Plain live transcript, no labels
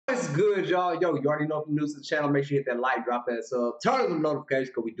good, y'all? Yo, you already know if you're new to the channel, make sure you hit that like, drop that sub, turn on the notifications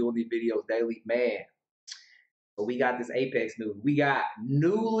because we doing these videos daily, man. But we got this Apex news. We got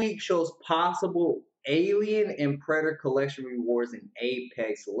new leak shows possible Alien and Predator collection rewards in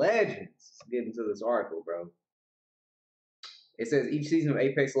Apex Legends. Let's get into this article, bro. It says each season of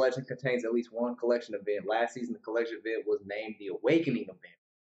Apex Legends contains at least one collection event. Last season, the collection event was named the Awakening event.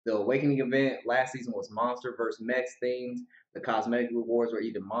 The Awakening event last season was monster versus mechs themed. The cosmetic rewards were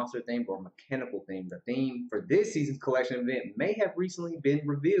either monster themed or mechanical themed. The theme for this season's collection event may have recently been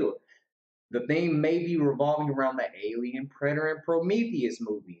revealed. The theme may be revolving around the Alien, Predator, and Prometheus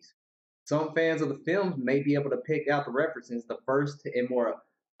movies. Some fans of the films may be able to pick out the references. The first and more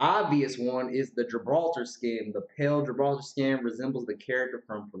obvious one is the Gibraltar skin. The pale Gibraltar skin resembles the character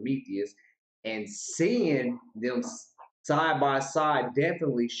from Prometheus, and seeing them side by side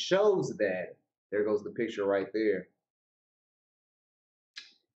definitely shows that. There goes the picture right there.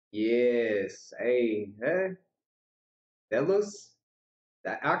 Yes, hey, that looks.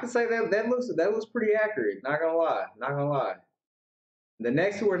 I can say that looks pretty accurate. Not gonna lie. The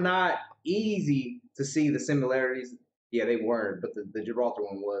next two are not easy to see the similarities. Yeah, they weren't, but the Gibraltar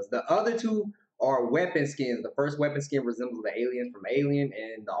one was. The other two are weapon skins. The first weapon skin resembles the aliens from Alien,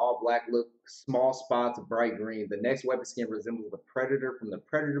 and the all black look small spots of bright green. The next weapon skin resembles the Predator from the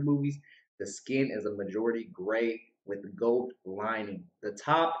Predator movies. The skin is a majority gray with gold lining. The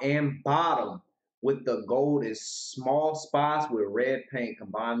top and bottom with the gold is small spots with red paint.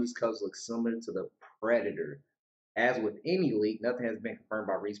 Combined, these colors look similar to the Predator. As with any leak, nothing has been confirmed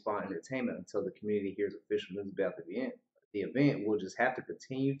by Respawn Entertainment until the community hears official news about the event. The event will just have to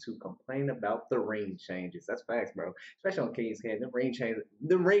continue to complain about the ring changes. That's facts, bro. Especially on Kings Canyon.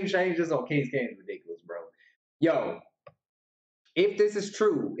 The ring changes on Kings Canyon is ridiculous, bro. Yo, if this is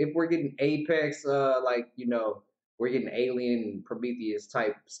true, if we're getting Apex, we're getting Alien Prometheus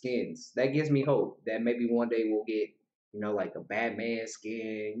type skins, that gives me hope that maybe one day we'll get, like a Batman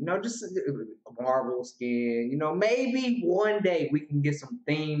skin, just a Marvel skin, maybe one day we can get some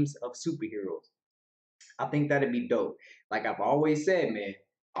themes of superheroes. I think that'd be dope. Like I've always said, man,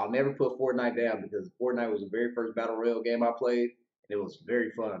 I'll never put Fortnite down because Fortnite was the very first Battle Royale game I played, and it was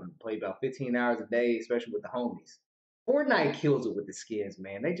very fun. I played about 15 hours a day, especially with the homies. Fortnite kills it with the skins,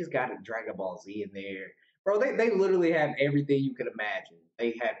 man. They just got a Dragon Ball Z in there. Bro, they literally have everything you could imagine.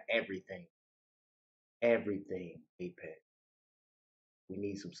 They have everything. Everything, Apex. We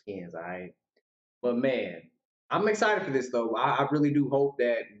need some skins, all right? But man, I'm excited for this though. I really do hope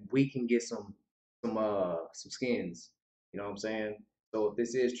that we can get some skins. You know what I'm saying? So if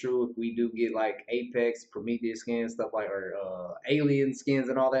this is true, if we do get like Apex, Prometheus skins, stuff like or Alien skins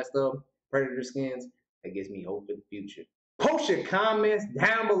and all that stuff, Predator skins, that gives me hope for the future. Post your comments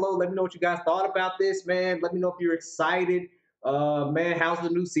down below. Let me know what you guys thought about this, man. Let me know if you're excited. Man, how's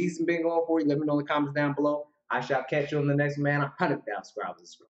the new season been going for you? Let me know in the comments down below. I shall catch you on the next, man. 100,000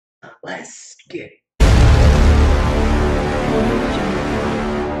 subscribers. Let's get it.